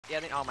Yeah,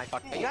 oh my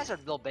fuck. You guys are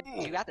little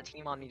bitches. You got the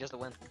team on me just to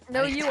win.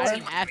 No, you are.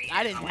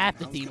 I didn't have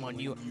to team on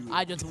you.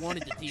 I just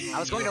wanted to team on you. I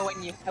was going to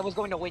win you. I was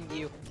going to win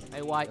you.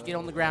 Hey, White, get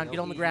on the ground. Get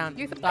on the ground.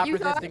 Stop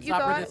resisting.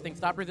 Stop resisting.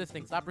 Stop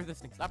resisting. Stop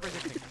resisting. Stop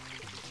resisting.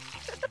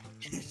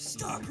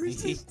 Stop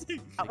resisting.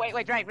 Oh,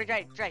 wait, Drake. Take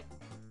that.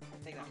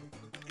 Thank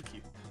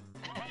you.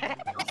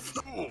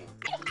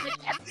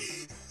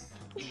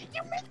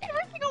 You missed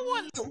every single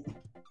one.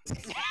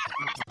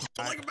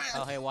 Like a man.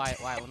 Oh, hey,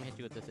 Wyatt, let me hit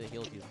you with this. It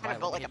heals you. I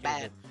built like a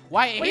bad.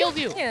 Wyatt, it heals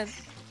you!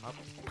 Oh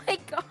my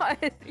god.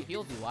 It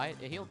healed you, Wyatt.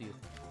 It healed you.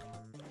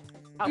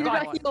 Oh, You did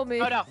God. not heal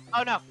me.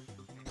 Oh no.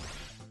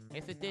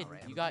 Yes, it did.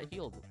 You got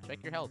healed.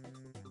 Check your health.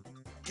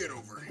 Get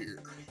over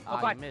here.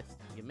 Ah,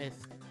 you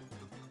missed.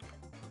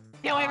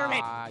 Get away from me.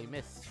 Ah, you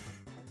missed.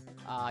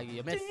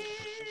 You missed.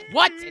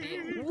 What?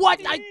 What?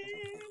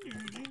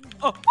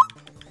 Oh.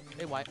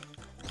 Hey, Wyatt.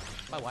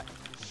 Bye, Wyatt.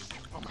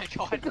 Oh my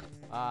god.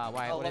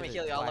 Wyatt, let me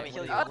heal you. Let me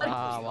heal you. Let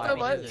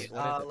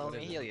Let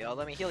me heal you.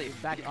 Let me heal you.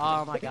 Back.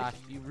 Oh my gosh,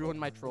 you ruined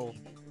my troll.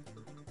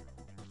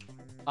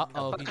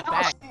 Uh-oh, he's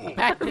back.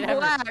 Back to ever.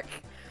 Black.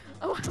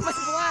 Oh, I'm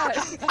black.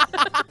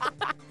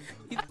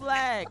 He's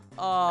black.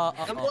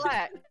 I'm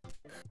black.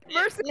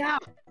 Mercy. Yeah.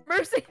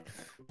 Mercy.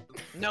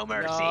 No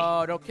mercy.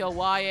 No, don't kill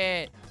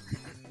Wyatt.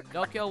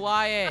 Don't kill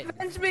Wyatt.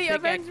 Avenge me. Pickaxe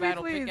Avenge me,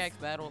 battle. please. Pickaxe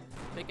battle.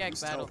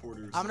 Pickaxe These battle.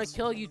 teleporters. I'm gonna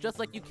kill you just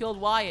like you killed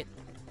Wyatt.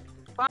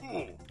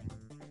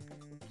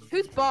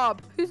 Who's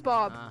Bob? Who's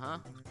Bob?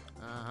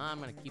 I'm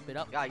gonna keep it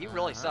up. Yeah, you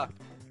really suck.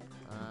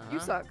 You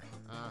suck.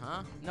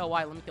 No,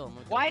 Wyatt, let me kill him.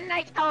 Why didn't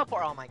I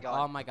teleport? Oh my god.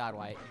 Oh my god,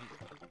 Wyatt.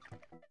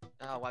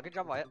 Oh, wow, good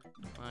job, Wyatt.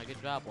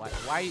 Good job, Wyatt.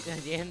 Why are you...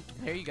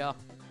 There you go.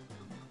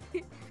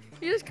 You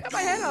just cut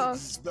my head off.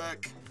 He's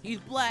back. He's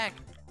black.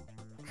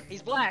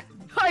 He's black.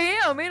 I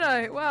am, ain't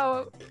I?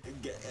 Wow.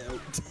 Get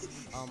out.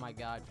 Oh my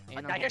god.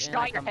 And I just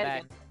shot your come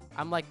head back.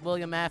 I'm like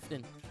William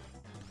Afton.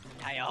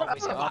 I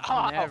always go.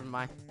 Oh, never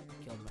mind.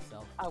 Killed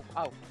myself.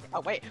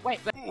 Oh, wait.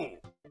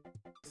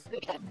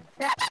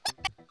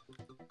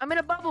 I'm in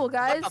a bubble,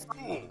 guys. Oh,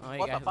 hey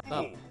guys, what's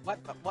up?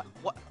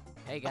 What?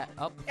 Hey guys,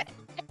 up.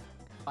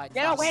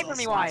 Get away from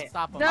me, Wyatt.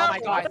 Stop him. No, Oh my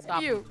god, fuck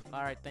stop you. him.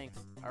 Alright, thanks.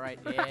 Alright,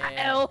 yeah.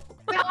 L.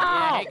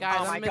 Yeah, hey guys,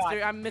 Oh my God.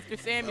 I'm Mr.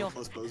 Samuel.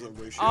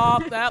 Oh,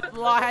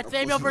 Oh, I had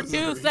Samuel for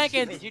 2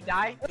 seconds. Did you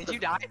die?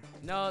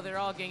 No, they're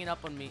all ganging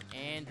up on me.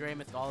 And Dre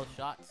missed all his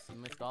shots. He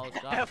missed all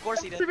his shots. Of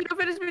course he did. Don't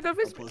finish me. Don't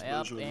finish me.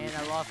 Yep, and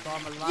I lost all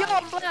my lives. Yo,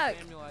 I'm black.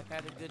 Samuel, I've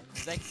had a good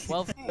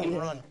 12-second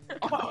run.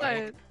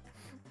 Wyatt.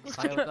 Hey,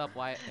 what's up,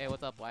 Wyatt? Hey,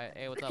 what's up, Wyatt?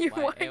 Hey, what's up, You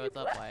Wyatt? Hey, what's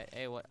up, Wyatt?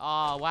 Hey, what?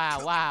 Oh,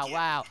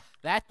 wow.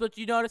 That's what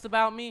you notice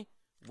about me?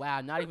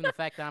 Wow, not even the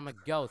fact that I'm a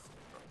ghost.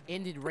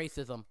 Ended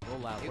racism.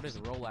 Rollout. What is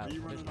rollout?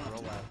 What is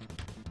rollout?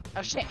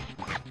 Oh shit.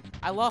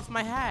 I lost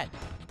my hat.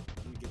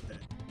 Let me get that.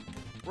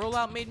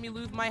 Rollout made me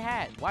lose my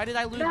hat. Why did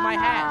I lose my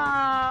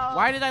hat?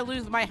 Why did I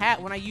lose my hat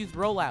when I used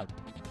rollout?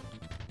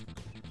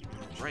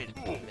 Right,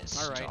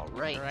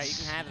 Alright, you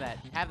can have that.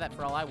 Have that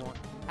for all I want.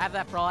 Have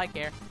that for all I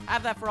care.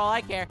 Have that for all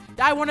I care.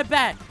 I want it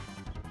back!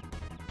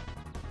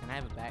 Can I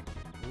have it back?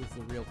 Who's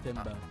the real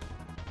Timbo?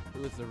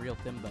 Who is the real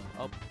Timbo?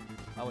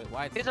 Oh wait,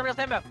 why? Who's the real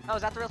Timbo? Oh,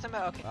 is that the real Timbo?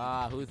 Okay.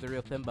 Who's the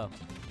real Timbo?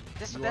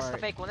 This is the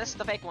fake one. This is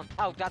the fake one.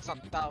 Oh, that's not.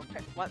 Oh,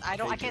 okay. What? I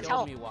can't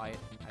tell. Me, Wyatt.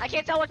 I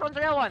can't tell which one's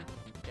the real one.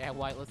 Yeah,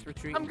 Wyatt, let's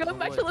retreat. I'm going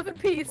back to live in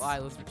peace.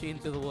 Wyatt, let's retreat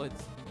into the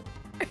woods.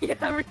 Yeah,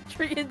 I'm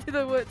retreating into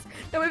the woods.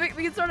 No, we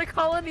can start a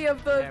colony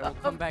of the. Yeah, we'll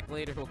come back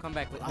later.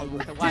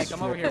 Wyatt,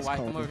 come over here. Wyatt,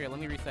 come over here. Let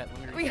me reset.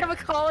 We have a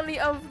colony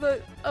of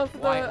the.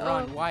 Wyatt,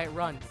 run. Wyatt,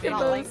 run. I'm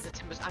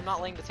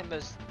not letting the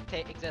Timbos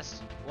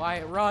exist.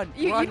 Wyatt, run.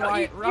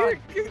 Wyatt, run.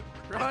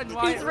 Run,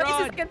 Wyatt, He's run.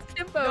 racist against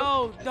Timbo.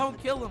 No, don't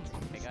kill him.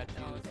 I got you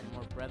some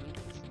more presents.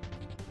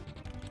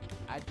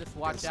 I just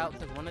watch out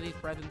because one of these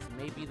presents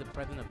may be the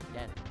present of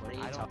death. But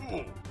I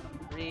don't.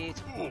 Read.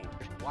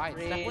 Why?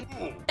 Read.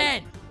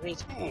 Dead.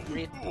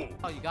 Read.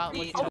 Oh, you got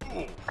what you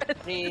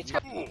Read.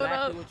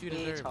 exactly what you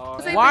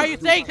deserve. Save Why me. are you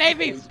saying save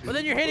me? But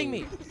then you're hitting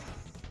me.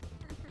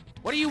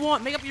 What do you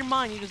want? Make up your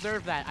mind. You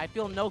deserve that. I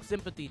feel no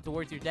sympathy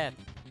towards your death.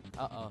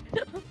 Uh-oh.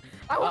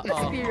 I want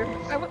the spear.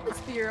 I want the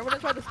spear. I want to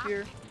try the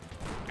spear.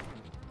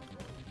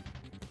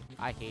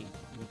 I hate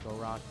Nico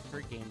Rock.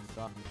 Her game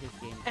sucks. His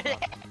game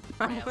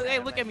sucks. Hey,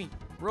 look at me.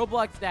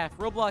 Roblox staff.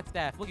 Roblox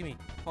staff. Look at me.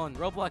 Hold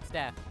on. Roblox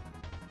staff.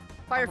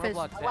 Fire I'm fist.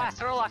 Roblox staff. Last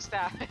Roblox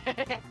staff.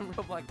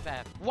 Roblox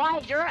staff.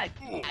 Why?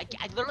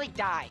 I literally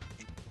died.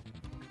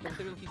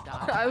 Literally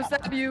died. I will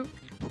stab you.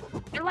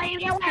 You're letting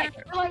me away.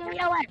 You're letting me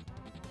away.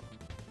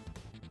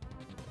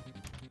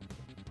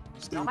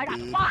 Oh my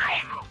god.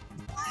 Why?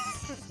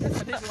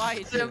 That is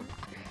Wyatt. Tim,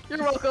 you're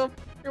welcome.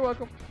 You're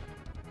welcome.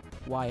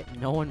 Wyatt,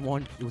 no one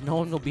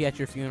will be at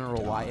your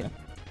funeral, Wyatt.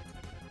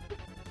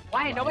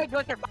 Why? Nobody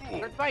goes to your fucking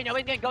birthday.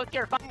 Nobody's gonna go to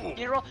your fucking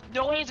funeral.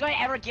 Nobody's gonna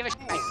ever give a shit.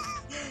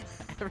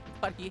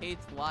 Everybody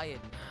hates Wyatt.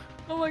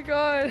 Oh my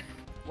god.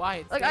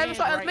 Wyatt, Like, I have a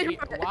stand shotgun, right let me-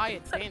 here.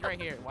 Wyatt, stand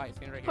right here. Wyatt,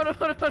 stand right here.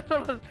 Hold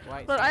on.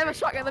 Wyatt, Look, I have a stand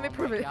shotgun. Let me right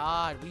prove here. it.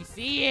 God, we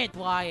see it,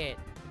 Wyatt.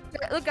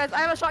 Look, guys,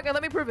 I have a shotgun.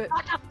 Let me prove it.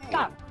 Shut the fuck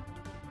up.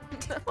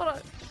 Hold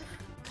on.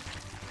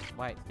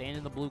 Wyatt, stand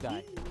in the blue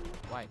guy.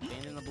 White,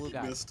 stand in the blue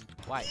guy. Missed.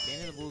 White,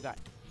 stand in the blue guy.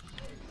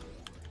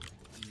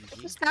 What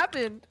Easy. just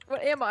happened?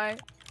 What am I?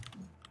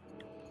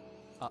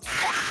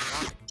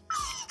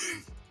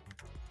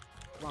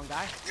 Wrong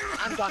guy.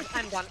 I'm done.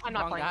 I'm done. I'm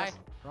not Wrong playing guy. this.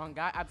 Wrong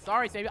guy. I'm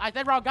sorry, Savy. I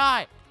said wrong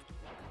guy.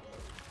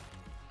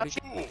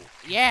 Ooh.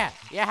 Yeah.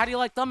 Yeah. How do you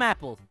like thumb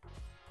apples?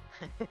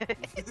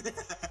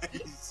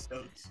 He's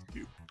so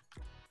stupid.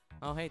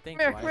 Oh, hey,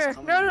 thanks, Come Wise. here.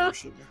 Come No, and no.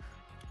 worship me.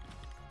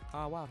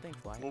 Oh, wow, thanks,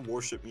 Wise. Come and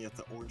worship me at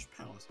the Orange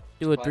Palace.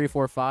 Do it What? 3,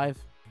 4, 5.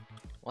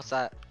 What's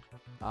that?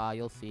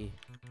 You'll see.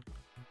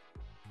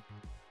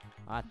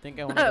 I think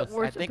I want to go. I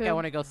Worship think I him.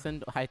 want to go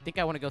sit. I think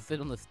I want to go sit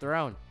on this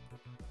throne.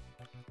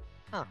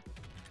 Huh.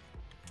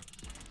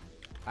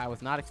 I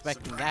was not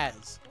expecting that.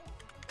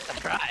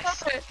 Surprise.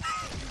 Surprise.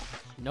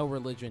 No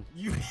religion.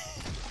 You.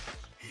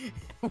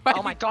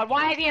 Oh my god,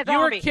 why is he a You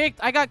were zombie? kicked.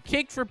 I got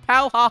kicked for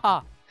pow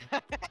haha.